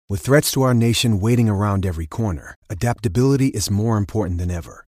With threats to our nation waiting around every corner, adaptability is more important than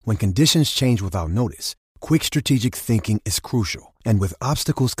ever. When conditions change without notice, quick strategic thinking is crucial. And with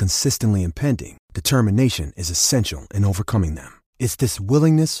obstacles consistently impending, determination is essential in overcoming them. It's this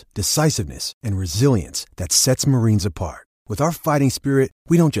willingness, decisiveness, and resilience that sets Marines apart. With our fighting spirit,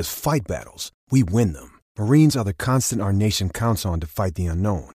 we don't just fight battles, we win them. Marines are the constant our nation counts on to fight the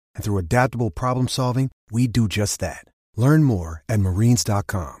unknown. And through adaptable problem solving, we do just that. Learn more at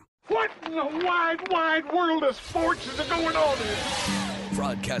marines.com. What in the wide world of sports is going on here?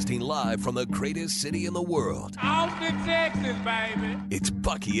 Broadcasting live from the greatest city in the world. Austin, Texas, baby. It's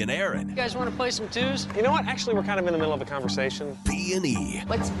Bucky and Aaron. You guys want to play some twos? You know what? Actually, we're kind of in the middle of a conversation. B&E.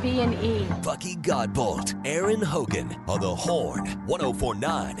 What's B&E? Bucky Godbolt, Aaron Hogan on the Horn,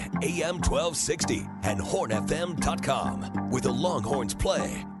 104.9 AM 1260 and hornfm.com, where the Longhorns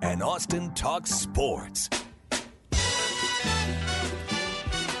play and Austin talks sports.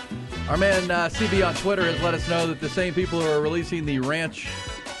 Our man CB on Twitter has let us know that the same people who are releasing the ranch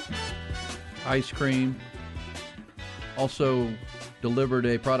ice cream also delivered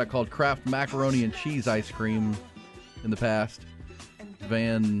a product called Kraft Macaroni and Cheese Ice Cream in the past.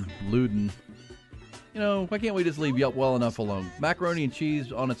 Van Luden. You know, why can't we just leave Yelp well enough alone? Macaroni and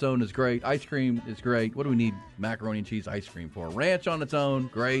cheese on its own is great. Ice cream is great. What do we need macaroni and cheese ice cream for? Ranch on its own,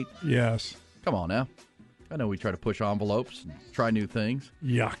 great. Yes. Come on now. I know we try to push envelopes and try new things.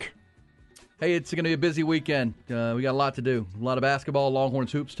 Yuck. Hey, it's going to be a busy weekend. We got a lot to do. A lot of basketball,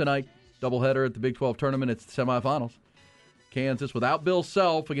 Longhorns hoops tonight. Doubleheader at the Big 12 tournament. It's the semifinals. Kansas without Bill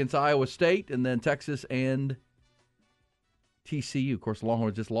Self against Iowa State, and then Texas and TCU. Of course, the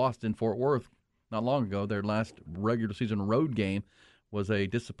Longhorns just lost in Fort Worth not long ago. Their last regular season road game was a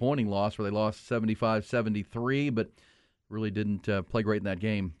disappointing loss where they lost 75-73, but really didn't play great in that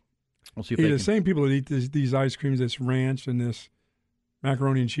game. We'll see if the same people that eat these ice creams, this ranch and this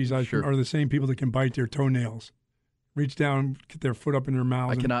macaroni and cheese ice cream, are the same people that can bite their toenails, reach down, get their foot up in their mouth.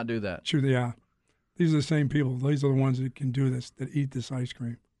 I cannot do that. Sure, yeah. These are the same people. These are the ones that can do this, that eat this ice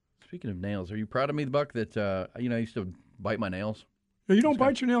cream. Speaking of nails, are you proud of me, Buck, that I used to bite my nails? Yeah, you don't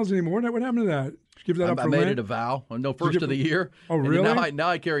bite your nails anymore. What happened to that? Did you give that up for I made Lent? it a vow. No, first of the year. Oh, really? Now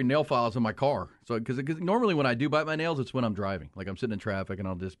I carry nail files in my car. So because normally when I do bite my nails, it's when I'm driving. Like I'm sitting in traffic and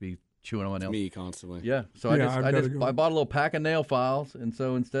I'll just be chewing on my nails. Me constantly. Yeah. So Yeah, I bought a little pack of nail files, and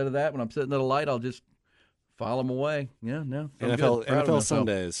so instead of that, when I'm sitting at a light, I'll just file them away. Yeah, no. NFL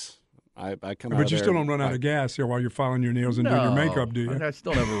Sundays. I come out But you there, still don't run out of gas here while you're filing your nails and doing your makeup, do you? I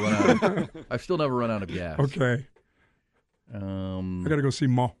still never run out. I've still never run out of gas. Okay. I got to go see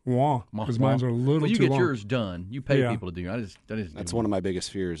Ma because mine's are a little too long. You get yours done. You pay people to do it. That's one of my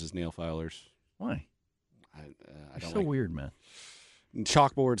biggest fears is nail filers. Why? I It's don't so weird, man.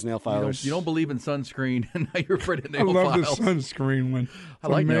 Chalkboards, nail filers. You don't believe in sunscreen, and now you're afraid of nail files. I love the sunscreen one. It's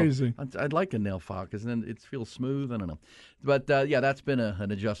amazing. I'd like a nail file because then it feels smooth. I don't know. But, that's been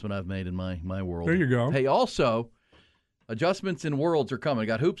an adjustment I've made in my world. There you go. Hey, also, adjustments in worlds are coming.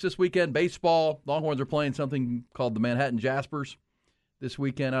 Got hoops this weekend, baseball. Longhorns are playing something called the Manhattan Jaspers this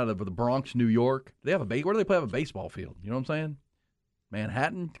weekend out of the Bronx, New York. Where do they play? Have a baseball field? You know what I'm saying?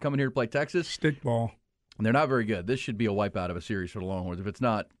 Manhattan coming here to play Texas. Stickball. And they're not very good. This should be a wipeout of a series for the Longhorns. If it's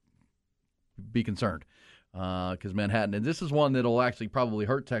not, be concerned. Because Manhattan, and this is one that will actually probably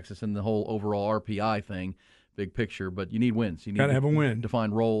hurt Texas in the whole overall RPI thing, big picture. But you need wins. You need to have a win to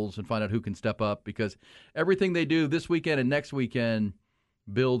find roles and find out who can step up. Because everything they do this weekend and next weekend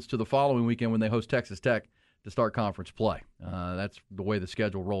builds to the following weekend when they host Texas Tech to start conference play. That's the way the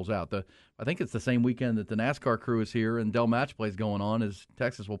schedule rolls out. I think it's the same weekend that the NASCAR crew is here and Dell Match Play is going on as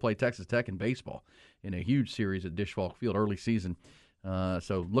Texas will play Texas Tech in baseball in a huge series at Disch Falk Field early season.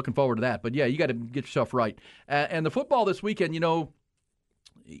 So looking forward to that. But, yeah, you got to get yourself right. And the football this weekend,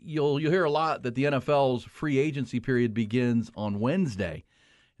 you'll hear a lot that the NFL's free agency period begins on Wednesday.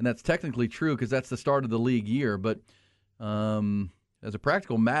 And that's technically true because that's the start of the league year. But as a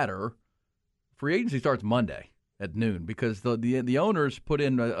practical matter, free agency starts Monday at noon because the owners put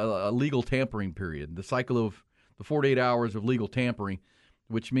in a legal tampering period, the cycle of the 48 hours of legal tampering,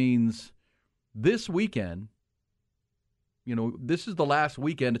 which means this weekend, this is the last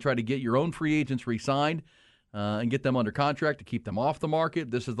weekend to try to get your own free agents re-signed and get them under contract to keep them off the market.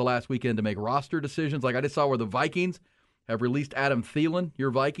 This is the last weekend to make roster decisions. Like I just saw where the Vikings have released Adam Thielen,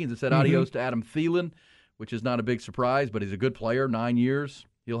 your Vikings. It said adios to Adam Thielen, which is not a big surprise, but he's a good player, 9 years.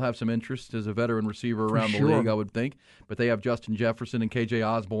 He'll have some interest as a veteran receiver around the league, I would think. But they have Justin Jefferson and K.J.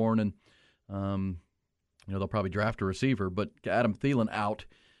 Osborne, and they'll probably draft a receiver. But Adam Thielen out.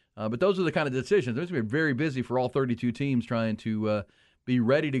 But those are the kind of decisions. It's going to be very busy for all 32 teams trying to be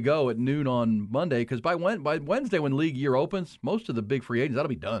ready to go at noon on Monday, because by Wednesday when league year opens, most of the big free agents, that'll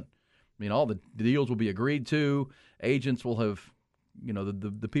be done. I mean, all the deals will be agreed to. Agents will have,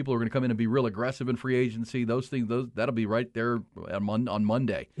 the people who are going to come in and be real aggressive in free agency. Those things, that'll be right there on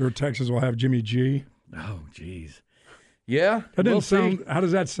Monday. Your Texas will have Jimmy G. Oh, geez. Yeah. That doesn't sound. How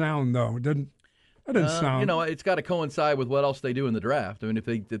does that sound, though? That doesn't sound. It's got to coincide with what else they do in the draft. I mean,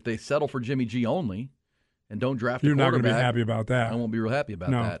 if they settle for Jimmy G only and don't draft a quarterback, you're not going to be happy about that. I won't be real happy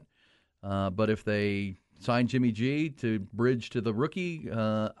about that. But if they sign Jimmy G to bridge to the rookie,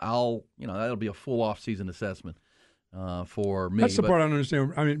 that'll be a full off-season assessment for me. That's the part I don't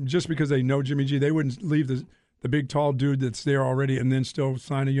understand. I mean, just because they know Jimmy G, they wouldn't leave the big, tall dude that's there already and then still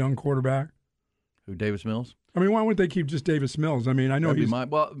sign a young quarterback. Who, Davis Mills? I mean, why wouldn't they keep just Davis Mills? I mean, I know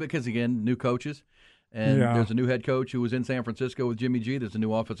because, again, new coaches. And there's a new head coach who was in San Francisco with Jimmy G. There's a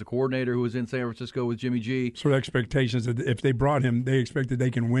new offensive coordinator who was in San Francisco with Jimmy G. Sort of expectations that if they brought him, they expected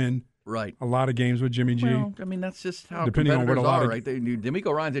they can win a lot of games with Jimmy G. Well, I mean, that's just how competitors are, right?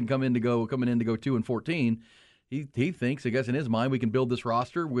 D'Amico Ryans didn't coming in to go 2-14. He thinks, I guess, in his mind, we can build this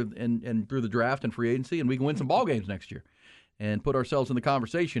roster and through the draft and free agency, and we can win some ball games next year and put ourselves in the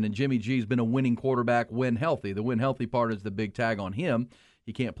conversation. And Jimmy G's been a winning quarterback when healthy. The when healthy part is the big tag on him.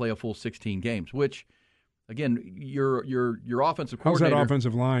 He can't play a full 16 games, which, again, your offensive coordinator. How's that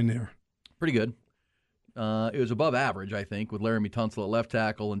offensive line there? Pretty good. It was above average, I think, with Laramie Tunsil at left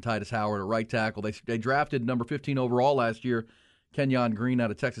tackle and Titus Howard at right tackle. They drafted number 15 overall last year, Kenyon Green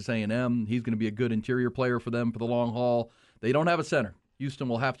out of Texas A&M. He's going to be a good interior player for them for the long haul. They don't have a center. Houston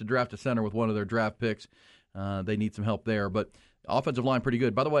will have to draft a center with one of their draft picks. They need some help there. But offensive line pretty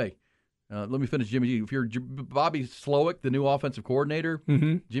good. By the way, let me finish Jimmy G. If you're Bobby Slowick, the new offensive coordinator,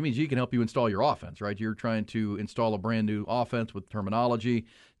 Jimmy G can help you install your offense, right? You're trying to install a brand-new offense with terminology.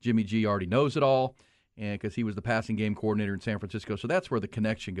 Jimmy G already knows it all because he was the passing game coordinator in San Francisco. So that's where the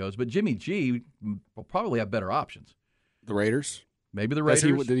connection goes. But Jimmy G will probably have better options. The Raiders? Maybe the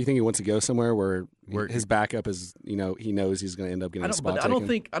Raiders. Did you think he wants to go somewhere where his backup is, he knows he's going to end up getting a spot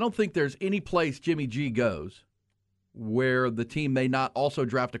taken? I don't think there's any place Jimmy G goes where the team may not also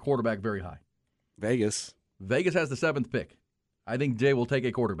draft a quarterback very high. Vegas has the 7th pick. I think Jay will take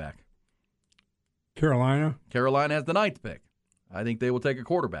a quarterback. Carolina has the 9th pick. I think they will take a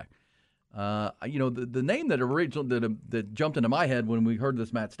quarterback. The name that jumped into my head when we heard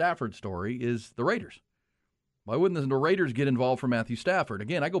this Matt Stafford story is the Raiders. Why wouldn't the Raiders get involved for Matthew Stafford?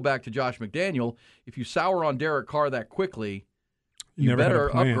 Again, I go back to Josh McDaniel. If you sour on Derek Carr that quickly, you better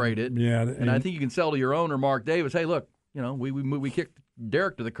upgrade it. Yeah, and I think you can sell to your owner, Mark Davis, hey, look, we kicked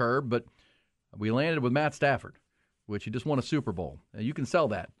Derek to the curb, but we landed with Matt Stafford, which he just won a Super Bowl. And you can sell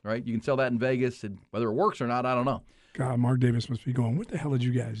that, right? You can sell that in Vegas, and whether it works or not, I don't know. God, Mark Davis must be going, what the hell did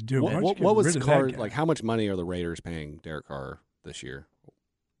you guys do? What was Carr, like, how much money are the Raiders paying Derek Carr this year?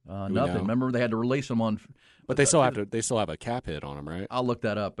 Nothing. Remember, they had to release him on. But they still have a cap hit on him, right? I'll look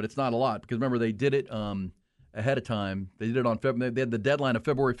that up, but it's not a lot because remember they did it ahead of time. They did it on February. They had the deadline of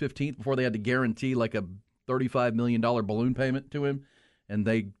February 15th before they had to guarantee like a $35 million balloon payment to him, and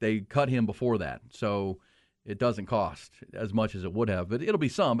they cut him before that. So it doesn't cost as much as it would have, but it'll be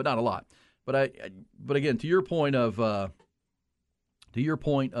some, but not a lot. But again, to your point of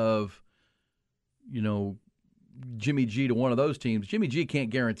Jimmy G to one of those teams, Jimmy G can't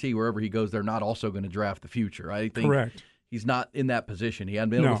guarantee wherever he goes they're not also going to draft the future. I think Correct. He's not in that position. He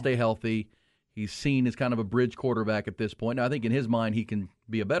hasn't been able to stay healthy. He's seen as kind of a bridge quarterback at this point. Now, I think in his mind he can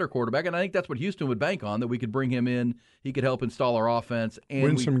be a better quarterback, and I think that's what Houston would bank on, that we could bring him in. He could help install our offense. And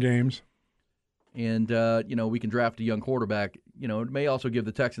win some games. And, we can draft a young quarterback. It may also give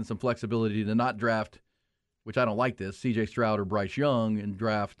the Texans some flexibility to not draft, which I don't like this, C.J. Stroud or Bryce Young, and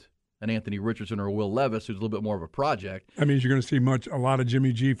draft an Anthony Richardson or Will Levis, who's a little bit more of a project. That means you're going to see a lot of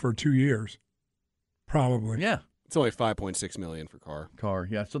Jimmy G for 2 years, probably. Yeah. It's only $5.6 million for Carr.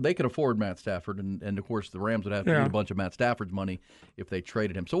 Yeah. So they could afford Matt Stafford, and of course the Rams would have to eat a bunch of Matt Stafford's money if they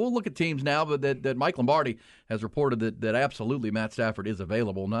traded him. So we'll look at teams now, but that Mike Lombardi has reported that absolutely Matt Stafford is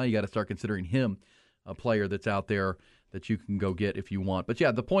available. Now you got to start considering him a player that's out there that you can go get if you want. But,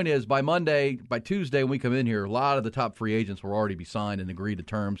 yeah, the point is by Tuesday when we come in here, a lot of the top free agents will already be signed and agreed to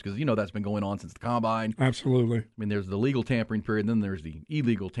terms because, that's been going on since the Combine. Absolutely. I mean, there's the legal tampering period, and then there's the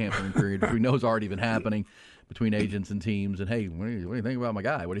illegal tampering period, which we know has already been happening between agents and teams. And, hey, what do you think about my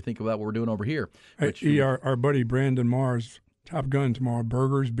guy? What do you think about what we're doing over here? Our buddy Brandon Mars, Top Gun tomorrow,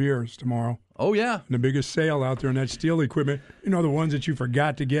 burgers, beers tomorrow. Oh, yeah. And the biggest sale out there in that steel equipment, the ones that you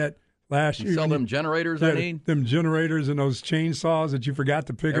forgot to get last year. Sell them generators, I need. Them generators and those chainsaws that you forgot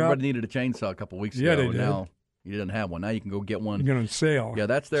to pick up. Everybody needed a chainsaw a couple weeks ago. Yeah, they did. Now He didn't have one. Now you can go get one. You're going to sale. Yeah,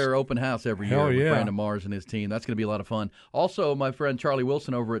 that's their open house every year with Brandon Mars and his team. That's going to be a lot of fun. Also, my friend Charlie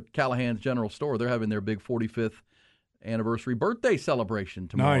Wilson over at Callahan's General Store, they're having their big 45th anniversary birthday celebration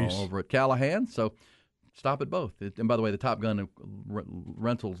tomorrow over at Callahan. So stop at both. And by the way, the Top Gun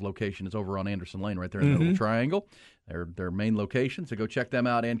Rentals location is over on Anderson Lane right there in the little triangle. They're their main location, so go check them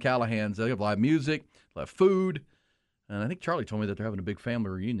out. And Callahan's, they have live music, live food. And I think Charlie told me that they're having a big family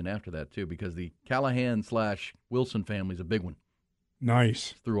reunion after that, too, because the Callahan/Wilson family is a big one.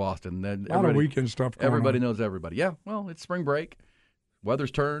 Nice. Through Austin. A lot of weekend stuff going Everybody on. knows everybody. Yeah, well, it's spring break.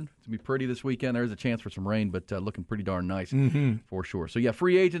 Weather's turned. It's going to be pretty this weekend. There's a chance for some rain, but looking pretty darn nice for sure. So, yeah,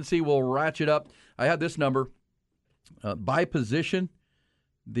 free agency will ratchet up. I had this number. By position,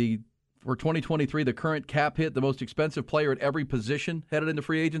 for 2023, the current cap hit, the most expensive player at every position headed into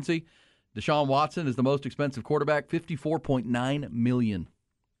free agency, Deshaun Watson is the most expensive quarterback, $54.9 million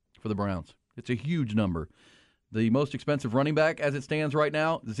for the Browns. It's a huge number. The most expensive running back, as it stands right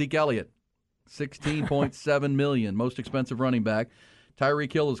now, Zeke Elliott, $16.7 million, most expensive running back.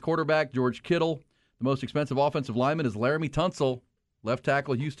 Tyreek Hill is quarterback. George Kittle. The most expensive offensive lineman is Laramie Tunsil, left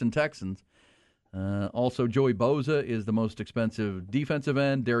tackle, Houston Texans. Also, Joey Bosa is the most expensive defensive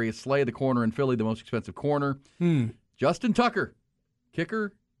end. Darius Slay, the corner in Philly, the most expensive corner. Justin Tucker,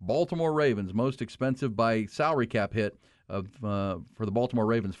 kicker, Baltimore Ravens, most expensive by salary cap hit for the Baltimore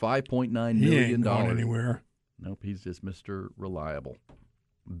Ravens, $5.9 million. He ain't going anywhere. Nope, he's just Mr. Reliable.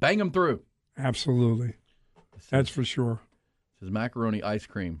 Bang him through. Absolutely. That's for sure. This is macaroni ice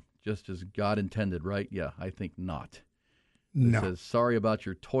cream, just as God intended, right? Yeah, I think not. No. It says, sorry about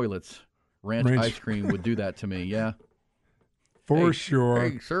your toilets. Ranch ice cream would do that to me, yeah? For sure.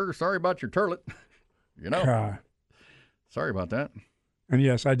 Hey, sir, sorry about your turlet. God. Sorry about that. And,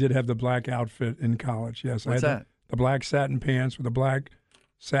 yes, I did have the black outfit in college. Yes, What's I had that? The black satin pants with a black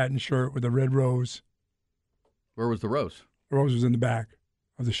satin shirt with a red rose. Where was the rose? The rose was in the back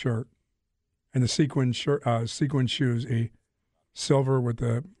of the shirt. And the sequin shoes, a silver with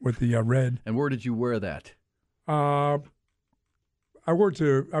the red. And where did you wear that? I wore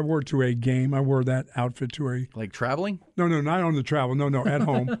to a game. I wore that outfit to a traveling? No, not on the travel. No, at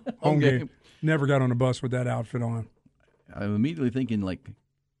home. home game. Never got on a bus with that outfit on. I'm immediately thinking like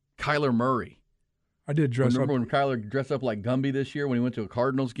Kyler Murray. I did dress Remember up. when Kyler dressed up like Gumby this year when he went to a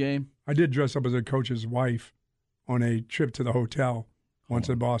Cardinals game? I did dress up as a coach's wife on a trip to the hotel once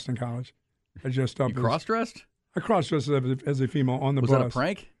at Boston College. I dressed up. You cross-dressed? I cross-dressed as a female on the bus. Was that a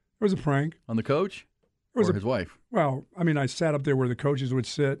prank? It was a prank. On the coach? Or his wife? Well, I mean, I sat up there where the coaches would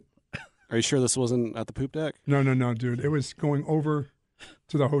sit. Are you sure this wasn't at the poop deck? No, dude. It was going over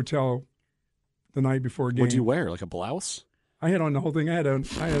to the hotel the night before a game. What did you wear? Like a blouse? I had on the whole thing. I had.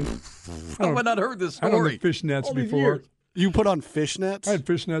 How have I not heard this story? I had on the fishnets before. You put on fishnets? I had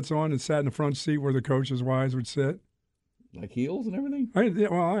fishnets on and sat in the front seat where the coaches' wives would sit. Like heels and everything? There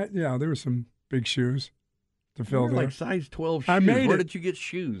were some big shoes to fill there. Like size 12 shoes. I made Where it. did you get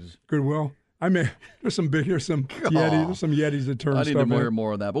shoes? Goodwill. There's some Yetis. There's some Yetis that turn I need stuff to hear in.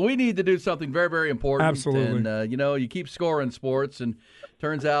 more on that. But we need to do something very, very important. Absolutely. And, you keep score in sports. And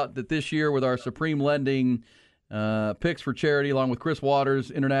turns out that this year with our Supreme Lending picks for charity, along with Chris Waters,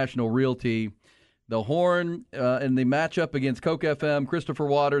 International Realty, the Horn in the matchup against Coke FM, Christopher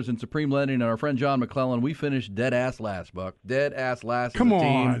Waters, and Supreme Lending, and our friend John McClellan, we finished dead ass last, Buck. Dead ass last Come as a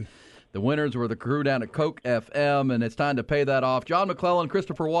on. team. The winners were the crew down at Coke FM, and it's time to pay that off. John McClellan,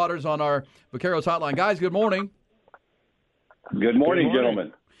 Christopher Waters on our Vaqueros hotline. Guys, good morning. Good morning,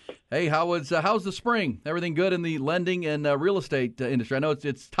 gentlemen. Hey, how's the spring? Everything good in the lending and real estate industry? I know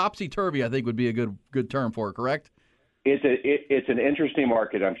it's topsy-turvy, I think would be a good term for it, correct? It's an interesting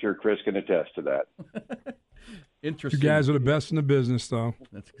market. I'm sure Chris can attest to that. Interesting. You guys are the best in the business, though.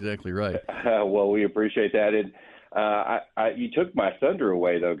 That's exactly right. Well, we appreciate that. And you took my thunder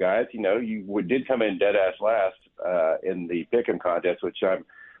away, though, guys. You did come in dead ass last in the pick'em contest, which I'm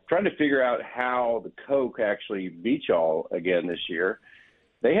trying to figure out how the Coke actually beat y'all again this year.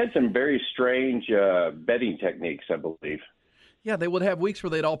 They had some very strange betting techniques, I believe. Yeah, they would have weeks where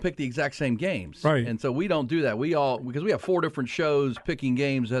they'd all pick the exact same games. Right. And so we don't do that. Because we have 4 different shows picking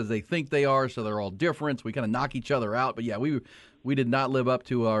games as they think they are, so they're all different. So we kind of knock each other out. But, yeah, we did not live up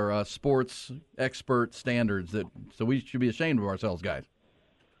to our sports expert standards. So we should be ashamed of ourselves, guys.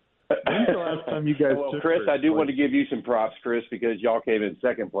 When's the last time you guys Well, took Chris, first I do place? want to give you some props, Chris, because y'all came in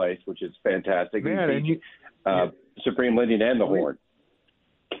second place, which is fantastic. Man, and Supreme Lending and the Horn.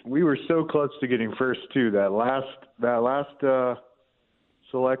 We were so close to getting first too. That last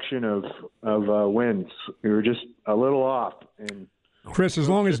selection of wins, we were just a little off. And Chris, as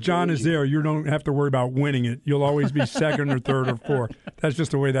long as John is there, you don't have to worry about winning it. You'll always be second or third or fourth. That's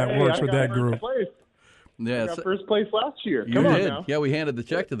just the way that works with that group. Yeah, I got first place last year. You Come did. on now. Yeah, we handed the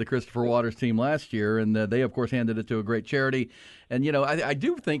check to the Christopher Waters team last year, and they, of course, handed it to a great charity. And, I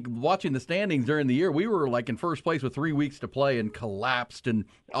do think watching the standings during the year, we were like in first place with 3 weeks to play and collapsed and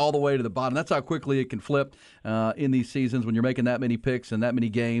all the way to the bottom. That's how quickly it can flip in these seasons when you're making that many picks and that many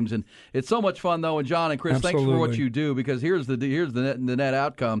games. And it's so much fun, though. And, John and Chris, Absolutely. Thanks for what you do, because here's the net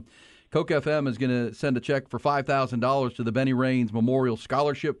outcome. Coke FM is going to send a check for $5,000 to the Benny Raines Memorial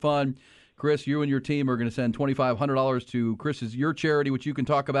Scholarship Fund. Chris, you and your team are going to send $2,500 to your charity, which you can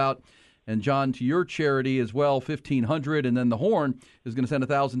talk about, and John, to your charity as well, $1,500. And then the Horn is going to send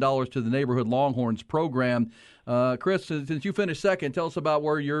 $1,000 to the Neighborhood Longhorns program. Chris, since you finished second, tell us about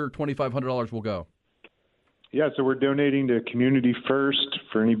where your $2,500 will go. Yeah, so we're donating to Community First.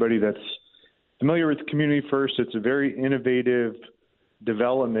 For anybody that's familiar with Community First, it's a very innovative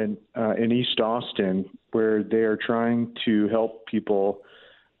development in East Austin where they are trying to help people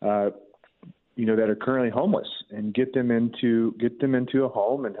that are currently homeless and get them into a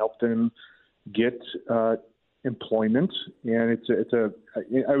home and help them get employment. And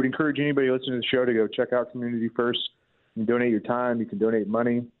I would encourage anybody listening to the show to go check out Community First. You can donate your time, you can donate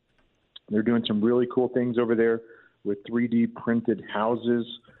money. They're doing some really cool things over there with 3D printed houses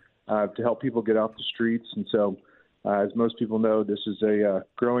to help people get off the streets. And so, as most people know, this is a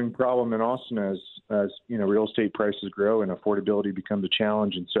growing problem in Austin as real estate prices grow and affordability becomes a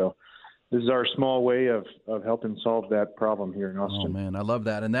challenge. And so this is our small way of helping solve that problem here in Austin. Oh, man, I love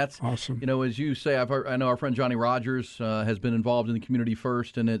that. And that's awesome. As you say, I know our friend Johnny Rogers has been involved in the Community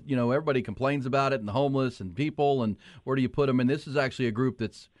First, and everybody complains about it, and the homeless and people, and where do you put them? And this is actually a group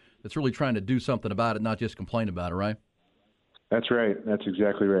that's really trying to do something about it, not just complain about it, right? That's right. That's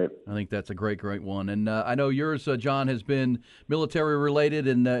exactly right. I think that's a great one. And I know yours, John, has been military-related,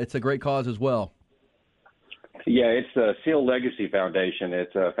 and it's a great cause as well. Yeah, it's the SEAL Legacy Foundation.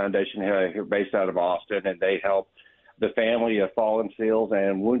 It's a foundation here based out of Austin, and they help the family of fallen SEALs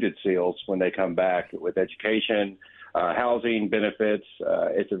and wounded SEALs when they come back with education, housing, benefits.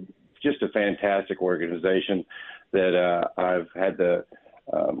 It's just a fantastic organization that I've had the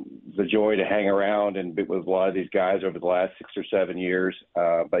joy to hang around and be with a lot of these guys over the last 6 or 7 years.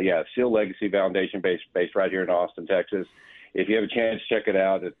 But yeah, SEAL Legacy Foundation based right here in Austin, Texas. If you have a chance, check it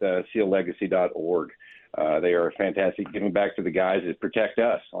out at seallegacy.org. They are fantastic, giving back to the guys that protect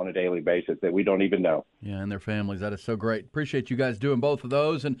us on a daily basis that we don't even know. Yeah, and their families. That is so great. Appreciate you guys doing both of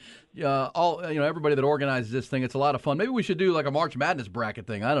those, and everybody that organizes this thing. It's a lot of fun. Maybe we should do like a March Madness bracket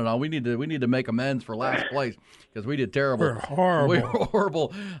thing. I don't know. We need to make amends for last place because we did terrible. We're horrible. We were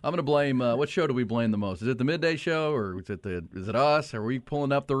horrible. I'm going to blame. What show do we blame the most? Is it the midday show or is it us? Are we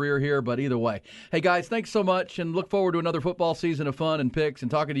pulling up the rear here? But either way, hey guys, thanks so much, and look forward to another football season of fun and picks and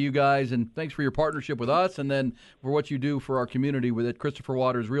talking to you guys. And thanks for your partnership with us, and then for what you do for our community with it, Christopher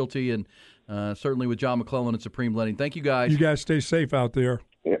Waters Realty, and certainly with John McClellan and Supreme Lending. Thank you guys. You guys stay safe out there.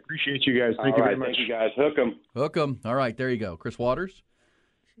 Yeah, appreciate you guys. Thank you very much. Thank you guys. Hook 'em. Hook 'em. All right, there you go. Chris Waters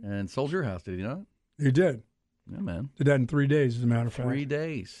and sold your house, did you know? You did. Yeah, man. Did that in 3 days, as a matter of fact. 3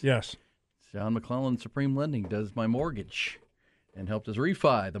 days. Yes. John McClellan, Supreme Lending, does my mortgage and helped us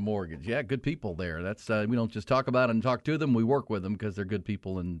refi the mortgage. Yeah, good people there. That's we don't just talk about it and talk to them. We work with them because they're good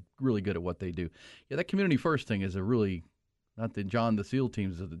people and really good at what they do. Yeah, that Community First thing is a really, not that John, the SEAL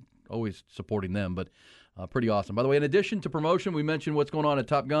teams are always supporting them, but pretty awesome. By the way, in addition to promotion, we mentioned what's going on at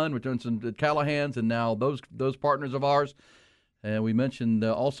Top Gun. We're doing some at Callahan's and now those partners of ours. And we mentioned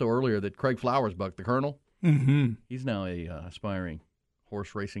also earlier that Craig Flowersbuck, the Colonel, he's now a aspiring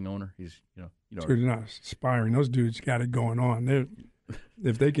horse racing owner. He's Dude, not aspiring. Those dudes got it going on.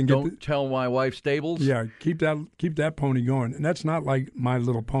 If they can don't tell my wife stables. Yeah, keep that pony going, and that's not like My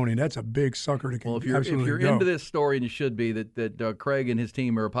Little Pony. That's a big sucker to well, if you're into this story, and you should be, that Craig and his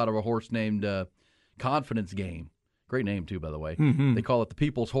team are a part of a horse named Confidence Game. Great name too, by the way. Mm-hmm. They call it the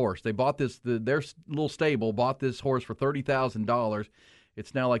People's Horse. They bought their little stable bought this horse for $30,000.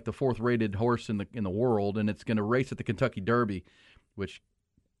 It's now like the 4th rated horse in the world, and it's going to race at the Kentucky Derby, which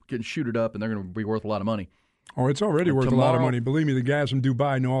can shoot it up, and they're going to be worth a lot of money. Oh, it's already worth a lot of money. Believe me, the guys from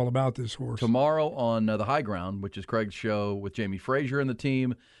Dubai know all about this horse. Tomorrow on The High Ground, which is Craig's show with Jamie Frazier and the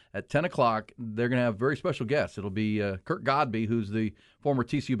team, at 10 o'clock, they're going to have very special guests. It'll be Kurt Godby, who's the former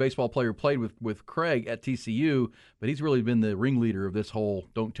TCU baseball player who played with Craig at TCU, but he's really been the ringleader of this whole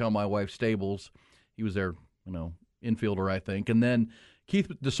Don't Tell My Wife stables. He was their infielder, I think. And then Keith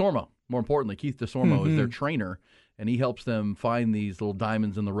DeSormo, more importantly, Keith DeSormo is their trainer, and he helps them find these little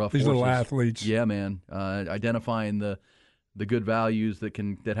diamonds in the rough. These horses. little athletes. Yeah, man. Identifying the good values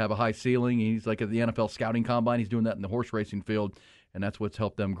that have a high ceiling. He's like at the NFL scouting combine. He's doing that in the horse racing field, and that's what's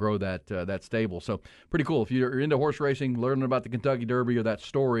helped them grow that stable. So pretty cool. If you're into horse racing, learning about the Kentucky Derby or that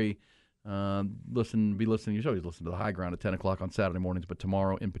story, Be listening. You should always listen to the High Ground at 10 o'clock on Saturday mornings, but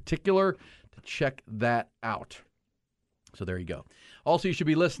tomorrow in particular to check that out. So there you go. Also, you should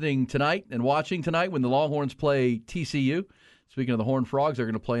be listening tonight and watching tonight when the Longhorns play TCU. Speaking of the Horned Frogs, they're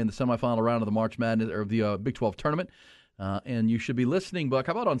going to play in the semifinal round of the March Madness or the Big 12 tournament. And you should be listening, Buck.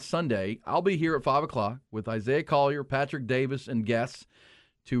 How about on Sunday? I'll be here at 5 o'clock with Isaiah Collier, Patrick Davis, and guests.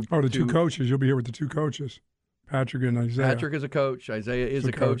 Two coaches. You'll be here with the two coaches, Patrick and Isaiah. Patrick is a coach. Isaiah is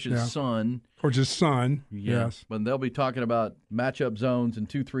a coach's son. Coach's son, yes. But they'll be talking about matchup zones and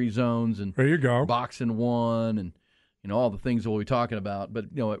 2-3 zones and there you go. Box and one and all the things that we'll be talking about. But,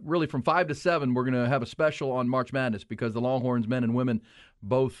 really from 5 to 7, we're going to have a special on March Madness because the Longhorns, men and women,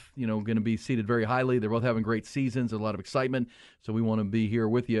 both, going to be seated very highly. They're both having great seasons. There's a lot of excitement. So we want to be here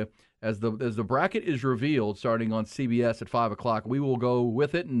with you. As the bracket is revealed starting on CBS at 5 o'clock, we will go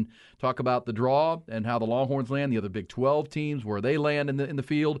with it and talk about the draw and how the Longhorns land, the other Big 12 teams, where they land in the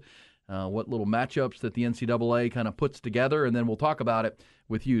field, what little matchups that the NCAA kind of puts together, and then we'll talk about it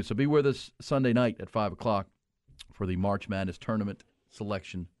with you. So be with us Sunday night at 5 o'clock for the March Madness Tournament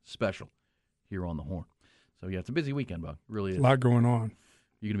Selection Special here on the Horn. So, it's a busy weekend, Buck. It really is. A lot going on.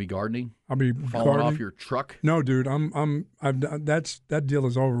 You going to be gardening? I'll be falling off your truck? No, dude. That deal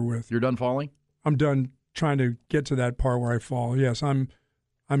is over with. You're done falling? I'm done trying to get to that part where I fall. Yes, I'm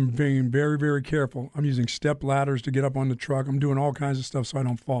being very, very careful. I'm using step ladders to get up on the truck. I'm doing all kinds of stuff so I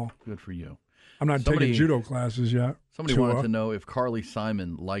don't fall. Good for you. I'm not taking judo classes yet. Somebody wanted to know if Carly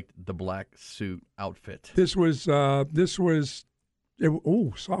Simon liked the black suit outfit. This was sophomore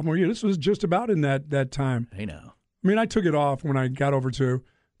year. This was just about in that time. Hey, now. I mean, I took it off when I got over to,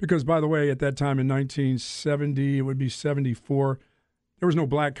 because, by the way, at that time in 1970, it would be 74, there was no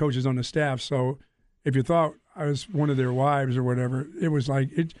black coaches on the staff. So if you thought I was one of their wives or whatever, it was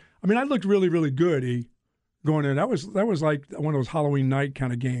like it. I mean, I looked really, really good going in. That was like one of those Halloween night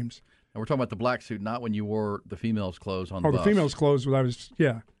kind of games. And we're talking about the black suit, not when you wore the females' clothes on the bus. Oh, the females' clothes. I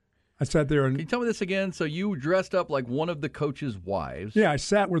sat there and. Can you tell me this again? So you dressed up like one of the coaches' wives. Yeah, I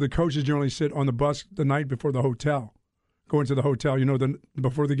sat where the coaches generally sit on the bus the night before the hotel. Going to the hotel,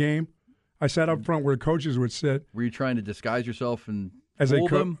 before the game. I sat up front where coaches would sit. Were you trying to disguise yourself and fool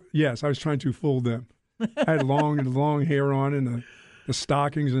them? Yes, I was trying to fool them. I had long hair on and the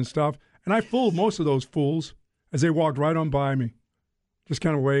stockings and stuff. And I fooled most of those fools as they walked right on by me. Just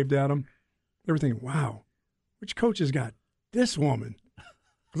kind of waved at them. They were thinking, wow, which coach has got this woman?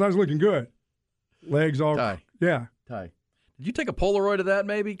 Because I was looking good. Legs all. Ty. Yeah. Ty. Did you take a Polaroid of that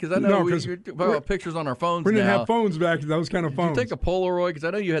maybe? Because I know we have pictures on our phones now. We didn't have phones back then, those kind of phones. Did you take a Polaroid? Because I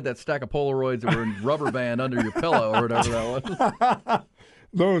know you had that stack of Polaroids that were in rubber band under your pillow or whatever that was.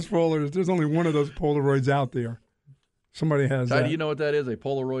 Those Polaroids. There's only one of those Polaroids out there. Somebody has Ty, that. do you know what that is, a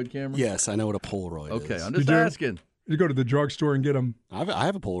Polaroid camera? Yes, I know what a Polaroid is. Okay, I'm just asking. You go to the drugstore and get them. I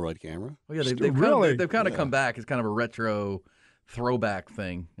have a Polaroid camera. Oh, yeah, they've kind of come back. It's kind of a retro throwback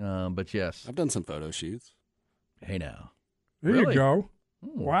thing. But yes. I've done some photo shoots. Hey, now. There you go.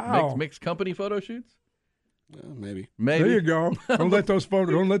 Wow. Mixed company photo shoots? Maybe. There you go. Don't let those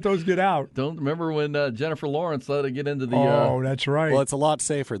get out. Don't remember when Jennifer Lawrence let it get into the. Oh, that's right. Well, it's a lot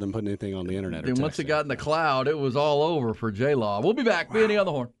safer than putting anything on the internet. And once it got in the cloud, it was all over for J-Law. We'll be back. B&E on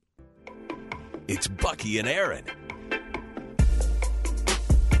the Horn. It's Bucky and Aaron.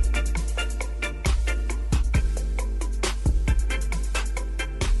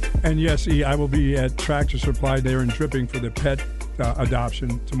 And yes, I will be at Tractor Supply there in Dripping for the pet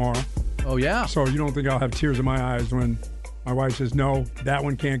adoption tomorrow. Oh, yeah. So you don't think I'll have tears in my eyes when my wife says, no, that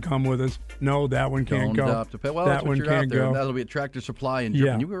one can't come with us. No, that one can't go. Adopt a pet. Well, that one can't go. That'll be at Tractor Supply in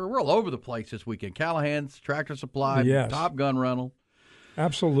Dripping. Yeah. We're all over the place this weekend. Callahan's, Tractor Supply, Top Gun rental.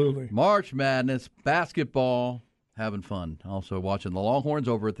 Absolutely. March Madness, basketball, having fun. Also watching the Longhorns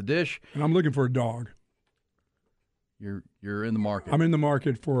over at the Dish. And I'm looking for a dog. You're in the market. I'm in the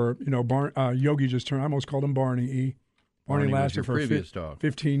market for, Yogi just turned, I almost called him Barney E. Barney lasted for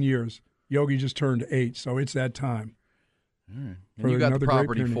 15 years. Yogi just turned 8, so it's that time. And you got the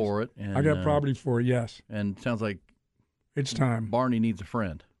property for it. And, I got property for it, yes. And it sounds like it's time. Barney needs a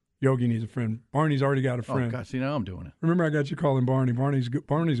friend. Yogi needs a friend. Barney's already got a friend. Oh, God, see, now I'm doing it. Remember, I got you calling Barney. Barney's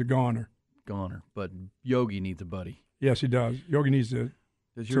a goner. But Yogi needs a buddy. Yes, he does. Yogi needs to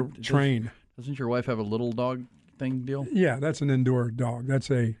train. Doesn't your wife have a little dog thing deal? Yeah, that's an indoor dog. That's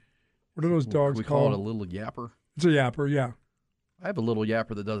what are those dogs we called? Call it a little yapper? It's a yapper, yeah. I have a little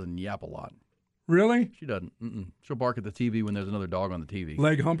yapper that doesn't yap a lot. Really? She doesn't. She'll bark at the TV when there's another dog on the TV.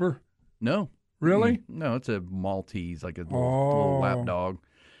 Leg humper? No. Really? No, it's a Maltese, like a little lap dog.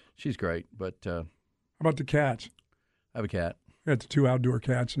 She's great, but... How about the cats? I have a cat. We got the 2 outdoor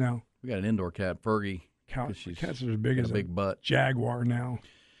cats now. We got an indoor cat, Fergie. Cats are as big as a big butt. Jaguar now.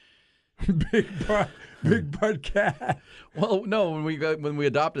 Big butt cat. Well, no, when we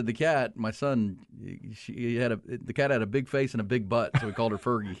adopted the cat, my son, the cat had a big face and a big butt, so we called her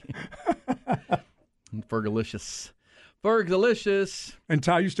Fergie. Fergalicious. Fergalicious. And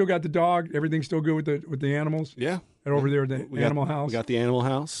Ty, you still got the dog? Everything's still good with the animals? Yeah. And over there at the animal house? We got the animal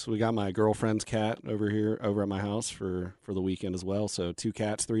house. We got my girlfriend's cat over at my house for the weekend as well. So 2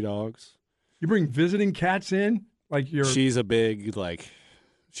 cats, 3 dogs. You bring visiting cats in? She's a big,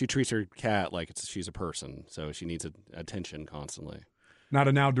 she treats her cat like she's a person, so she needs attention constantly. Not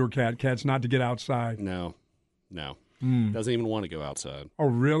an outdoor cat. Cat's not to get outside. No. Doesn't even want to go outside. Oh,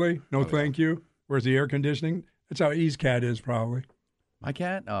 really? No, thank you? Where's the air conditioning? That's how E's cat is, probably. My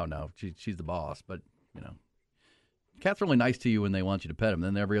cat? Oh, no. She's the boss, but, cats are really nice to you when they want you to pet them.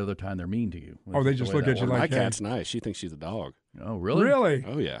 Then every other time they're mean to you. Oh, they just look at you like, my cat's nice. She thinks she's a dog. Oh, really? Really?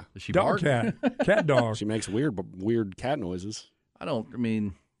 Oh, yeah. Does she dog bark? Cat. Cat dog. She makes weird cat noises. I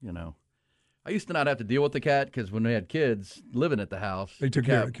used to not have to deal with the cat because when we had kids living at the house, they took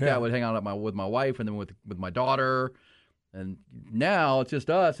care of the cat. Cat would hang out with my wife and then with my daughter. And now it's just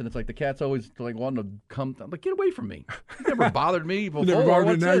us, and it's like the cat's always wanting to come. I'm like, get away from me! You never bothered me before. Never bothered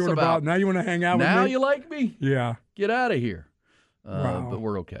What's me. this about? Now you want to hang out with me? Now you like me? Yeah. Get out of here. Wow. But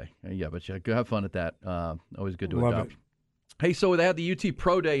we're okay. Yeah, but have fun at that. Always good to Love adopt. it. Hey, so they had the UT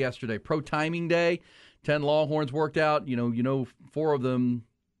Pro Day yesterday, Pro Timing Day. 10 Longhorns worked out. 4 of them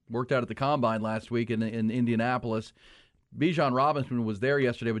worked out at the Combine last week in Indianapolis. Bijan Robinson was there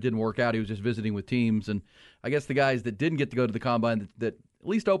yesterday but didn't work out. He was just visiting with teams. And I guess the guys that didn't get to go to the Combine that at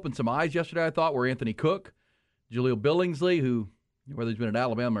least opened some eyes yesterday, I thought, were Anthony Cook, Jaleel Billingsley, who, whether he's been at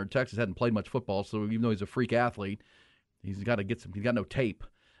Alabama or Texas, hadn't played much football. So even though he's a freak athlete, he's got no tape.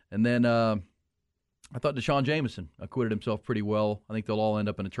 And then I thought Deshaun Jameson acquitted himself pretty well. I think they'll all end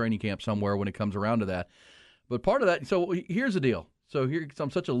up in a training camp somewhere when it comes around to that. But part of that, so here's the deal. So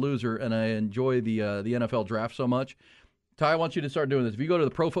I'm such a loser, and I enjoy the NFL draft so much. Ty, I want you to start doing this. If you go to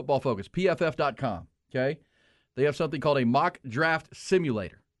the Pro Football Focus, PFF.com, okay, they have something called a mock draft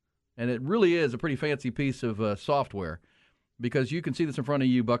simulator. And it really is a pretty fancy piece of software because you can see this in front of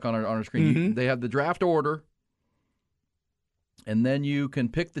you, Buck, on our screen. Mm-hmm. They have the draft order, and then you can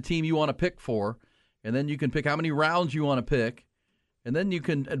pick the team you want to pick for, and then you can pick how many rounds you want to pick, and then you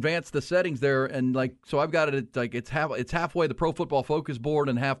can advance the settings there. And so I've got it at it's halfway the Pro Football Focus board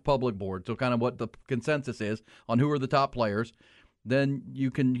and half public board. So kind of what the consensus is on who are the top players. Then you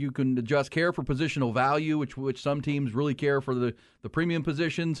can adjust care for positional value, which some teams really care for the premium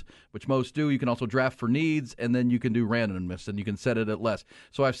positions, which most do. You can also draft for needs, and then you can do randomness, and you can set it at less.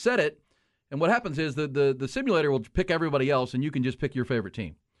 So I've set it, and what happens is the simulator will pick everybody else, and you can just pick your favorite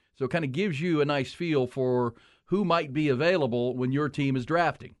team. So it kind of gives you a nice feel for who might be available when your team is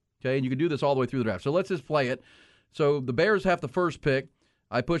drafting. Okay, and you can do this all the way through the draft. So let's just play it. So the Bears have the first pick.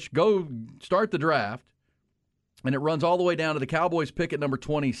 I push go start the draft, and it runs all the way down to the Cowboys pick at number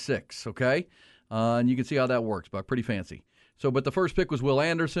 26, okay? And you can see how that works, but pretty fancy. But the first pick was Will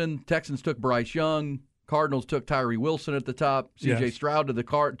Anderson. Texans took Bryce Young. Cardinals took Tyree Wilson at the top. C.J. Stroud to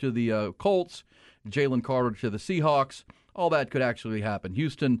the Colts. Jalen Carter to the Seahawks. All that could actually happen.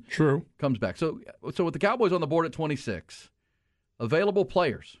 Houston comes back. So with the Cowboys on the board at 26, available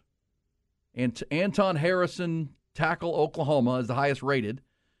players. Anton Harrison, tackle Oklahoma, is the highest rated.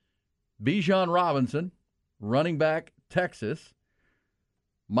 Bijan Robinson, running back, Texas.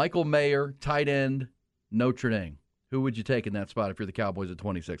 Michael Mayer, tight end, Notre Dame. Who would you take in that spot if you're the Cowboys at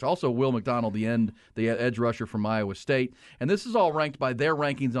 26? Also, Will McDonald, the edge rusher from Iowa State. And this is all ranked by their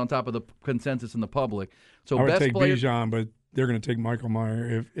rankings on top of the consensus in the public. So I would best take players, Bijan, but they're going to take Michael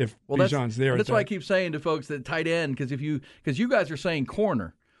Mayer if Bijan's there. That's why I keep saying to folks that tight end, because you guys are saying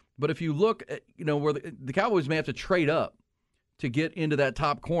corner. But if you look at, where the Cowboys may have to trade up to get into that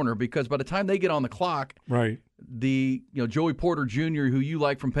top corner, because by the time they get on the clock, right, Joey Porter Jr., who you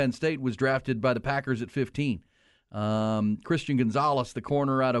like from Penn State, was drafted by the Packers at 15. Christian Gonzalez, the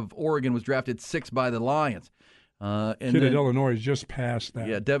corner out of Oregon, was drafted 6 by the Lions. And kid at Illinois is just past that.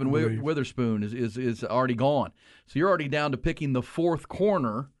 Yeah, Devin Witherspoon is already gone. So you're already down to picking the 4th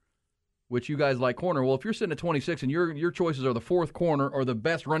corner, which you guys like corner. Well, if you're sitting at 26 and your choices are the 4th corner or the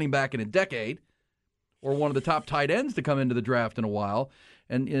best running back in a decade, or one of the top tight ends to come into the draft in a while,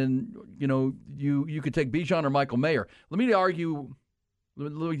 and you could take Bijan or Michael Mayer. Let me argue.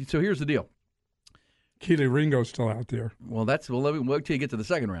 So here's the deal. Keely Ringo's still out there. Well, let me wait till you get to the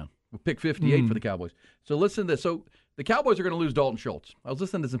second round. We'll pick 58 for the Cowboys. So listen to this. So the Cowboys are going to lose Dalton Schultz. I was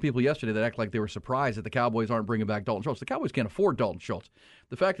listening to some people yesterday that act like they were surprised that the Cowboys aren't bringing back Dalton Schultz. The Cowboys can't afford Dalton Schultz.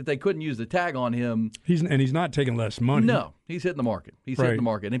 The fact that they couldn't use the tag on him. He's not taking less money. No, he's hitting the market. He's hitting the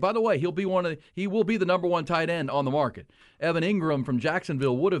market. And by the way, he will be the number one tight end on the market. Evan Ingram from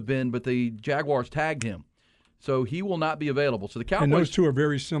Jacksonville would have been, but the Jaguars tagged him. So he will not be available. So the Cowboys. And those two are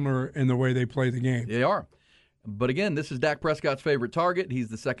very similar in the way they play the game. They are. But again, this is Dak Prescott's favorite target. He's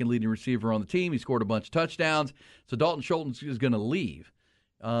the second leading receiver on the team. He scored a bunch of touchdowns. So Dalton Schultz is going to leave.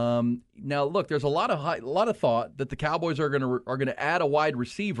 Now, look, there's a lot of thought that the Cowboys are going to add a wide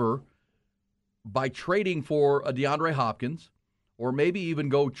receiver by trading for a DeAndre Hopkins, or maybe even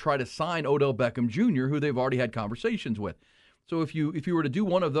go try to sign Odell Beckham Jr., who they've already had conversations with. So if you were to do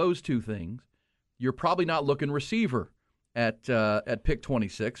one of those two things, you're probably not looking receiver at pick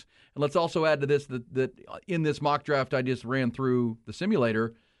 26. And let's also add to this that in this mock draft I just ran through the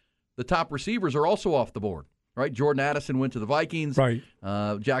simulator, the top receivers are also off the board, right? Jordan Addison went to the Vikings. Right.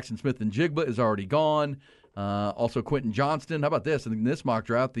 Jackson Smith and Jigba is already gone. Also Quentin Johnston. How about this? In this mock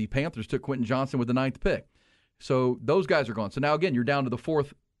draft, the Panthers took Quentin Johnston with the 9th pick. So those guys are gone. So now, again, you're down to the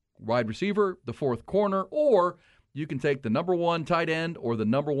 4th wide receiver, the 4th corner, or you can take the number 1 tight end or the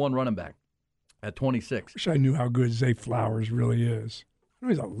number 1 running back at 26. Wish I knew how good Zay Flowers really is.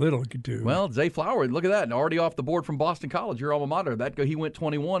 He's a little dude. Well, Zay Flowers, look at that, and already off the board from Boston College, your alma mater. He went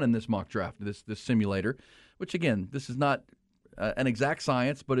 21 in this mock draft, this simulator, which again, this is not an exact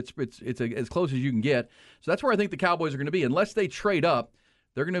science, but it's as close as you can get. So that's where I think the Cowboys are going to be, unless they trade up.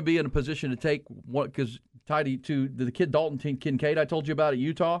 They're going to be in a position to take what, because tied to the kid Dalton Kincaid I told you about at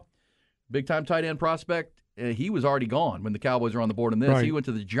Utah, big time tight end prospect. He was already gone when the Cowboys are on the board in this. Right. He went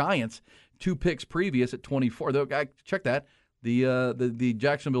to the Giants 2 picks previous at 24. Check that. The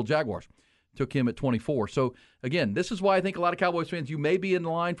Jacksonville Jaguars took him at 24. So, again, this is why I think a lot of Cowboys fans, you may be in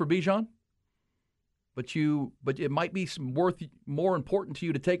line for Bijan, but it might be more important to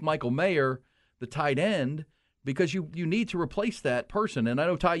you to take Michael Mayer, the tight end, because you need to replace that person. And I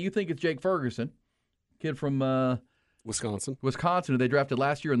know, Ty, you think it's Jake Ferguson, kid from Wisconsin, who they drafted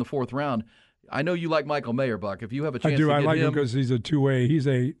last year in the 4th round. I know you like Michael Mayer, Buck. If you have a chance I do. to I get like him because he's a two-way. He's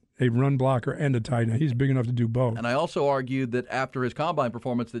a run blocker and a tight end. He's big enough to do both. And I also argued that after his combine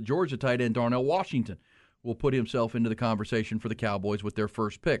performance, that Georgia tight end Darnell Washington will put himself into the conversation for the Cowboys with their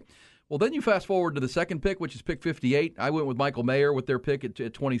first pick. Well, then you fast forward to the 2nd pick, which is pick 58. I went with Michael Mayer with their pick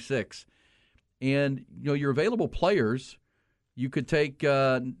at 26. And, your available players, you could take,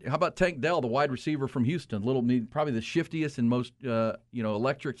 how about Tank Dell, the wide receiver from Houston, probably the shiftiest and most,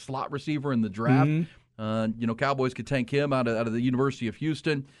 electric slot receiver in the draft. Mm-hmm. Cowboys could tank him out of the University of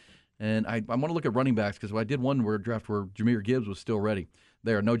Houston. And I want to look at running backs because I did one draft where Jahmyr Gibbs was still ready.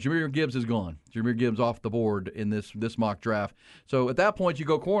 There. No, Jahmyr Gibbs is gone. Jahmyr Gibbs off the board in this mock draft. So at that point, you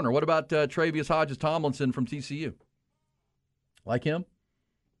go corner. What about Travius Hodges-Tomlinson from TCU? Like him?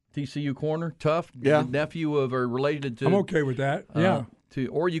 TCU corner, tough. Yeah. Nephew of or related to. I'm okay with that. Yeah.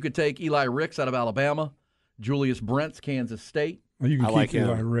 Or you could take Eli Ricks out of Alabama, Julius Brents, Kansas State. Well, you can keep like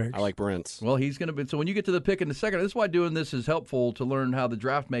Eli him. Ricks. I like Brents. Well, he's going to be. So when you get to the pick in the 2nd, this is why doing this is helpful to learn how the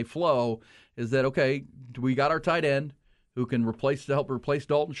draft may flow. Is that okay? We got our tight end who can help replace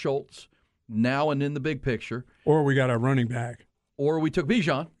Dalton Schultz now and in the big picture. Or we got our running back. Or we took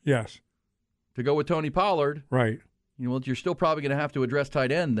Bijan. Yes. To go with Tony Pollard. Right. You're still probably going to have to address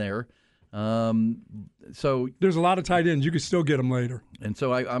tight end there. So there's a lot of tight ends. You can still get them later. And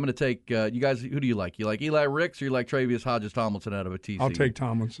so I'm going to take you guys. Who do you like? You like Eli Ricks or you like Travius Hodges-Tomlinson out of a TCU? I'll take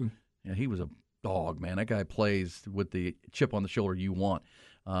Tomlinson. Yeah, he was a dog, man. That guy plays with the chip on the shoulder you want.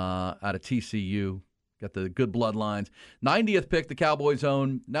 Out of TCU, got the good bloodlines. 90th pick, the Cowboys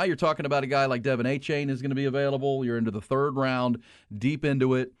own. Now you're talking about a guy like Devin Achane is going to be available. You're into the 3rd round, deep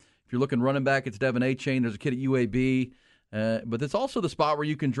into it. If you're looking running back, it's Devin Achane. There's a kid at UAB. But it's also the spot where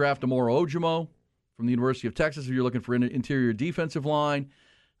you can draft Amoro Ojomo from the University of Texas if you're looking for an interior defensive line.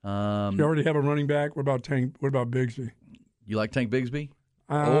 You already have a running back. What about Bigsby? You like Tank Bigsby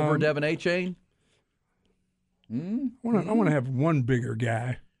over Devin Achane? I want to have one bigger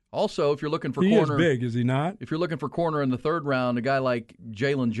guy. Also, if you're looking for he corner, is big, is he not? If you're looking for corner in the 3rd round, a guy like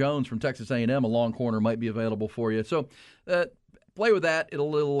Jalen Jones from Texas A&M, a long corner, might be available for you. So play with that.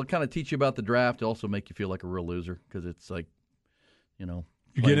 It'll kind of teach you about the draft. It'll also make you feel like a real loser because it's like, you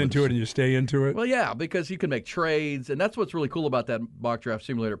get into it and you stay into it. Well, yeah, because you can make trades, and that's what's really cool about that mock draft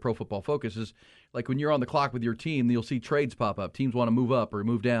simulator at Pro Football Focus is like when you're on the clock with your team, you'll see trades pop up. Teams want to move up or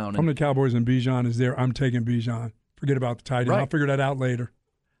move down. From the Cowboys and Bijan is there, I'm taking Bijan. Forget about the tight end. Right. I'll figure that out later.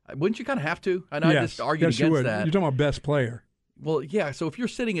 Wouldn't you kind of have to? I know yes. I just argued yes, against you would. that. You're talking about best player. Well, yeah, so if you're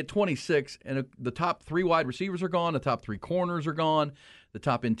sitting at 26 and the top 3 wide receivers are gone, the top 3 corners are gone, the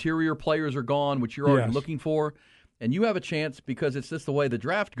top interior players are gone, which you're already looking for, And you have a chance, because it's just the way the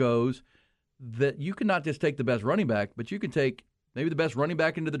draft goes, that you can not just take the best running back, but you can take maybe the best running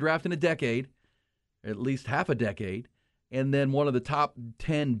back into the draft in a decade, at least half a decade, and then one of the top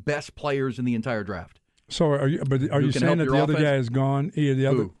 10 best players in the entire draft. So are you saying that the other guy is gone? The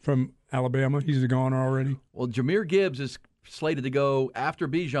other from Alabama, he's gone already? Well, Jahmyr Gibbs is slated to go after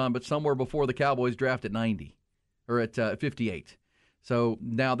Bijan, but somewhere before the Cowboys draft at 90 or at 58. So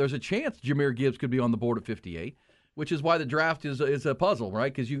now there's a chance Jahmyr Gibbs could be on the board at 58, which is why the draft is a puzzle,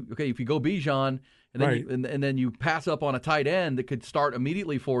 right? Because if you go Bijan and then right. and then you pass up on a tight end that could start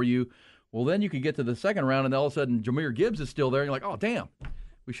immediately for you, well, then you could get to the second round and all of a sudden Jahmyr Gibbs is still there, and you're like, oh damn,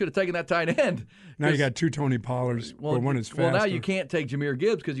 we should have taken that tight end. Now you got two Tony Pollards, but one is faster. Well, now you can't take Jahmyr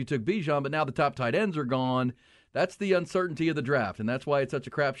Gibbs because you took Bijan, but now the top tight ends are gone. That's the uncertainty of the draft, and that's why it's such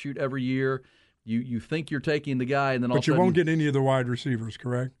a crapshoot every year. You think you're taking the guy, and then all of a sudden, but you won't get any of the wide receivers,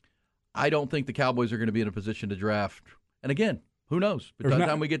 correct? I don't think the Cowboys are going to be in a position to draft. And again, who knows? By the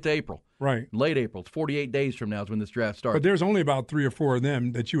time we get to April. Right. Late April. It's 48 days from now is when this draft starts. But there's only about 3 or 4 of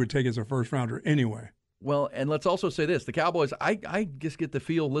them that you would take as a first-rounder anyway. Well, and let's also say this. The Cowboys, I just get the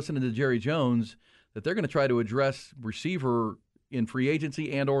feel, listening to Jerry Jones, that they're going to try to address receiver in free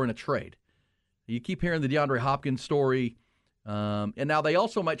agency and or in a trade. You keep hearing the DeAndre Hopkins story. And now they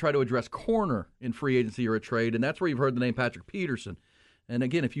also might try to address corner in free agency or a trade, and that's where you've heard the name Patrick Peterson. And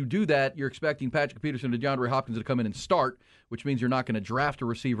again, if you do that, you're expecting Patrick Peterson and DeAndre Hopkins to come in and start, which means you're not going to draft a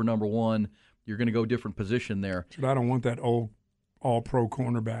receiver number one. You're going to go different position there. But I don't want that old all-pro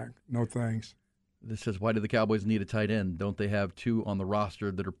cornerback. No thanks. This says, why do the Cowboys need a tight end? Don't they have 2 on the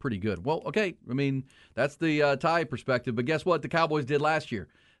roster that are pretty good? Well, okay, I mean, that's the Ty perspective. But guess what the Cowboys did last year?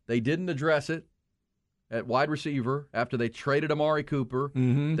 They didn't address it at wide receiver after they traded Amari Cooper.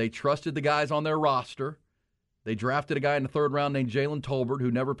 Mm-hmm. They trusted the guys on their roster. They drafted a guy in the 3rd round named Jalen Tolbert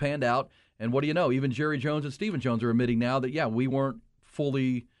who never panned out. And what do you know? Even Jerry Jones and Stephen Jones are admitting now that, yeah, we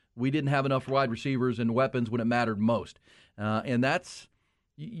didn't have enough wide receivers and weapons when it mattered most. And that's,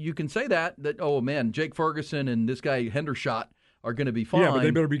 you can say that, oh, man, Jake Ferguson and this guy Hendershot are going to be fine. Yeah, but they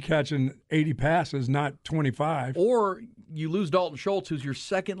better be catching 80 passes, not 25. Or you lose Dalton Schultz, who's your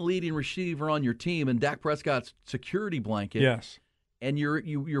second leading receiver on your team, and Dak Prescott's security blanket. Yes. And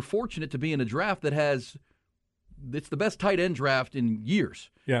you're fortunate to be in a draft that has – it's the best tight end draft in years.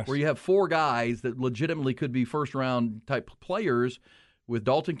 Yes. Where you have 4 guys that legitimately could be first-round type players with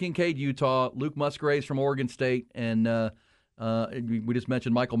Dalton Kincaid, Utah, Luke Musgraves from Oregon State, and we just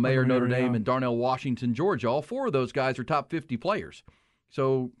mentioned Michael Mayer, Notre Dame, and Darnell Washington, Georgia. All 4 of those guys are top 50 players.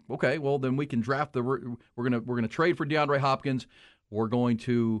 So, okay, well, then we can draft we're gonna trade for DeAndre Hopkins. We're going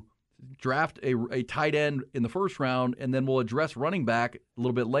to draft a tight end in the 1st round, and then we'll address running back a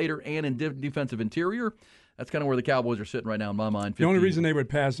little bit later and in defensive interior. That's kind of where the Cowboys are sitting right now in my mind. The only reason they would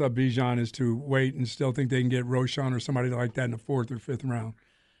pass up Bijan is to wait and still think they can get Roschon or somebody like that in the 4th or 5th round.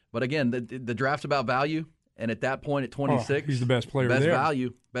 But again, the draft's about value, and at that point at 26, he's the best player best there.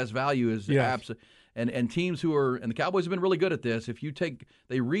 Best value is absolutely. And teams and the Cowboys have been really good at this.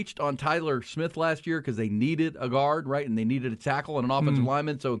 They reached on Tyler Smith last year because they needed a guard, right, and they needed a tackle and an offensive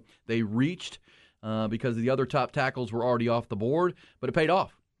lineman, so they reached because the other top tackles were already off the board, but it paid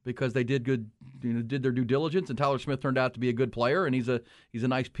off because they did their due diligence, and Tyler Smith turned out to be a good player, and he's a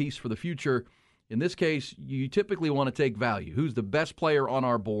nice piece for the future. In this case, you typically want to take value. Who's the best player on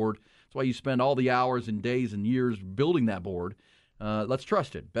our board? That's why you spend all the hours and days and years building that board. Let's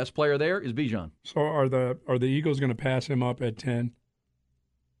trust it. Best player there is Bijan. So are the Eagles going to pass him up at 10?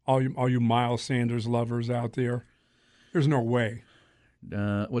 All you Miles Sanders lovers out there, there's no way.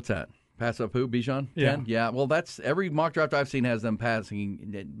 What's that? Pass up who? Bijan? 10? Yeah. Yeah. Well, that's every mock draft I've seen has them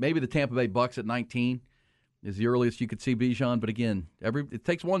passing. Maybe the Tampa Bay Bucks at 19 is the earliest you could see Bijan. But again, it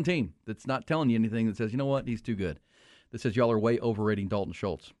takes one team that's not telling you anything that says, you know what, he's too good. That says y'all are way overrating Dalton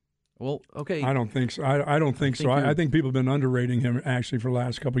Schultz. Well, okay. I don't think so. I don't think so. I think people have been underrating him actually for the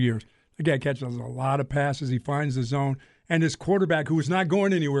last couple of years. The guy catches a lot of passes. He finds the zone. And his quarterback, who is not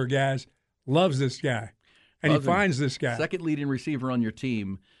going anywhere, guys, loves this guy. And he finds this guy. Second leading receiver on your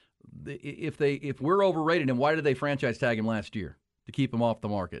team. If we're overrating him, why did they franchise tag him last year? To keep him off the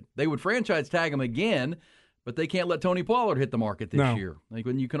market. They would franchise tag him again, but they can't let Tony Pollard hit the market this year. Like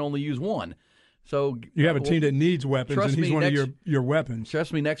when you can only use one. So you have a team that needs weapons, and he's one of your weapons.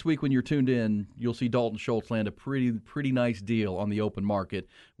 Trust me, next week when you're tuned in, you'll see Dalton Schultz land a pretty nice deal on the open market,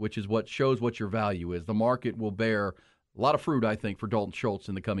 which is what shows what your value is. The market will bear a lot of fruit, I think, for Dalton Schultz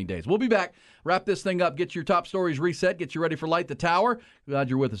in the coming days. We'll be back. Wrap this thing up. Get your top stories reset. Get you ready for Light the Tower. Glad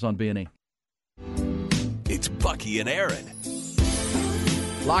you're with us on B&E. It's Bucky and Aaron.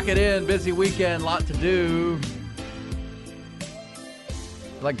 Lock it in. Busy weekend. Lot to do.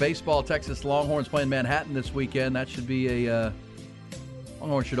 Like baseball, Texas Longhorns playing Manhattan this weekend. That should be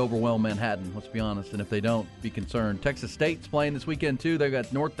Longhorns should overwhelm Manhattan, let's be honest. And if they don't, be concerned. Texas State's playing this weekend, too. They've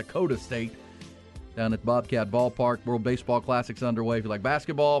got North Dakota State down at Bobcat Ballpark. World Baseball Classic's underway. If you like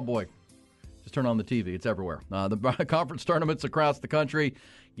basketball, boy, just turn on the TV. It's everywhere. The conference tournaments across the country.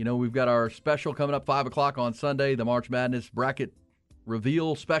 You know, we've got our special coming up 5 o'clock on Sunday, the March Madness Bracket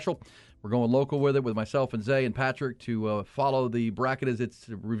Reveal Special. We're going local with it with myself and Zay and Patrick to follow the bracket as it's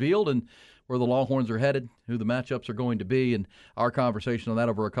revealed and where the Longhorns are headed, who the matchups are going to be, and our conversation on that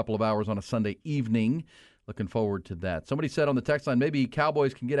over a couple of hours on a Sunday evening. Looking forward to that. Somebody said on the text line, maybe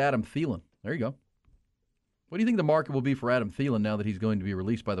Cowboys can get Adam Thielen. There you go. What do you think the market will be for Adam Thielen now that he's going to be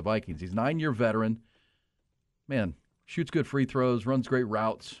released by the Vikings? He's a 9-year veteran. Man, shoots good free throws, runs great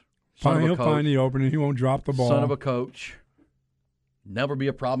routes. He'll find the opening. He won't drop the ball. Son of a coach. Never be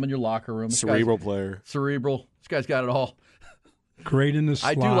a problem in your locker room. Cerebral player. Cerebral. This guy's got it all. Great in the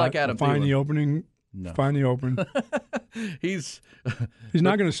slot. I do like Adam Find Thielen. the opening. No. Find the open. He's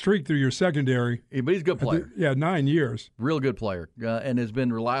not going to streak through your secondary. But he's a good player. 9 years. Real good player, and has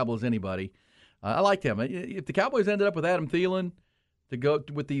been reliable as anybody. I liked him. If the Cowboys ended up with Adam Thielen to go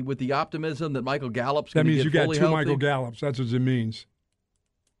with the optimism that Michael Gallup's going to get fully healthy. That means you got two Michael Gallups. That's what it means.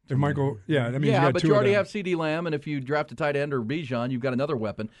 If Michael, that means you got but two you already of them. have C.D. Lamb, and if you draft a tight end or Bijan, you've got another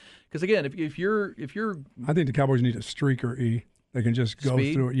weapon. Because again, if you're, I think the Cowboys need a streaker. They can just go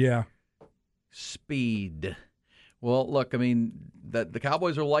through it. Yeah, speed. Well, look, I mean, the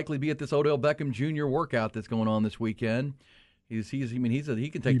Cowboys will likely be at this Odell Beckham Jr. workout that's going on this weekend. He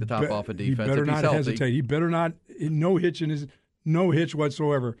can take the top off of defense. He better if he's not healthy. hesitate. He better not no hitch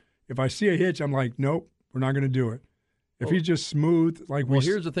whatsoever. If I see a hitch, I'm like, nope, we're not going to do it. If he's just smooth,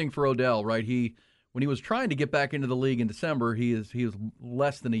 here's the thing for Odell, right? When he was trying to get back into the league in December, he is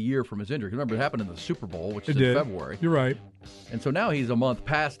less than a year from his injury. Remember, it happened in the Super Bowl, which is in February. You're right. And so now he's a month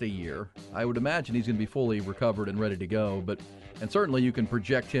past a year. I would imagine he's going to be fully recovered and ready to go. And certainly you can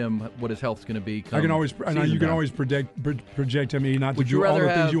project him what his health's going to be. You can always project him not to do all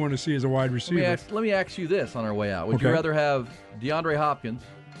the things you want to see as a wide receiver. Let me ask you this on our way out. Would you rather have DeAndre Hopkins,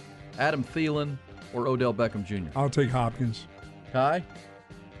 Adam Thielen, or Odell Beckham Jr.? I'll take Hopkins. Ty?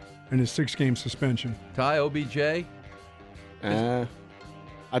 And his 6-game suspension. Ty, OBJ? I'd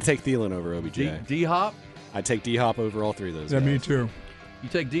take Thielen over OBJ. D-Hop? I'd take D-Hop over all three of those guys. Me too. You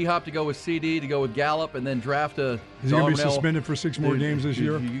take D-Hop to go with CD, to go with Gallup, and then draft a Is he going to be suspended for 6 more games this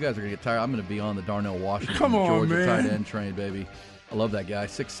year? You guys are going to get tired. I'm going to be on the Darnell Washington Georgia tight end train, baby. I love that guy.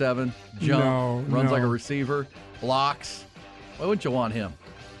 6'7", runs like a receiver, blocks. Why wouldn't you want him?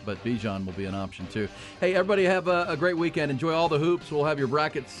 But Bijan will be an option, too. Hey, everybody have a great weekend. Enjoy all the hoops. We'll have your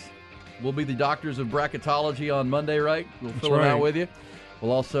brackets. We'll be the doctors of bracketology on Monday, right? We'll fill it out with you.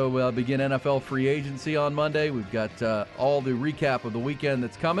 We'll also begin NFL free agency on Monday. We've got all the recap of the weekend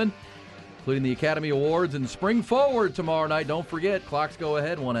that's coming, including the Academy Awards and Spring Forward tomorrow night. Don't forget, clocks go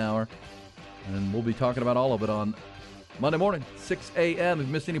ahead 1 hour. And we'll be talking about all of it on Monday morning, 6 a.m. If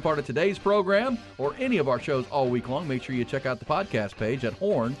you missed any part of today's program or any of our shows all week long, make sure you check out the podcast page at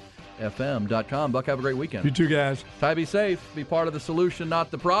hornfm.com. Buck, have a great weekend. You too, guys. Ty, be safe. Be part of the solution,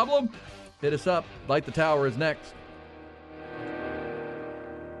 not the problem. Hit us up. Light the Tower is next.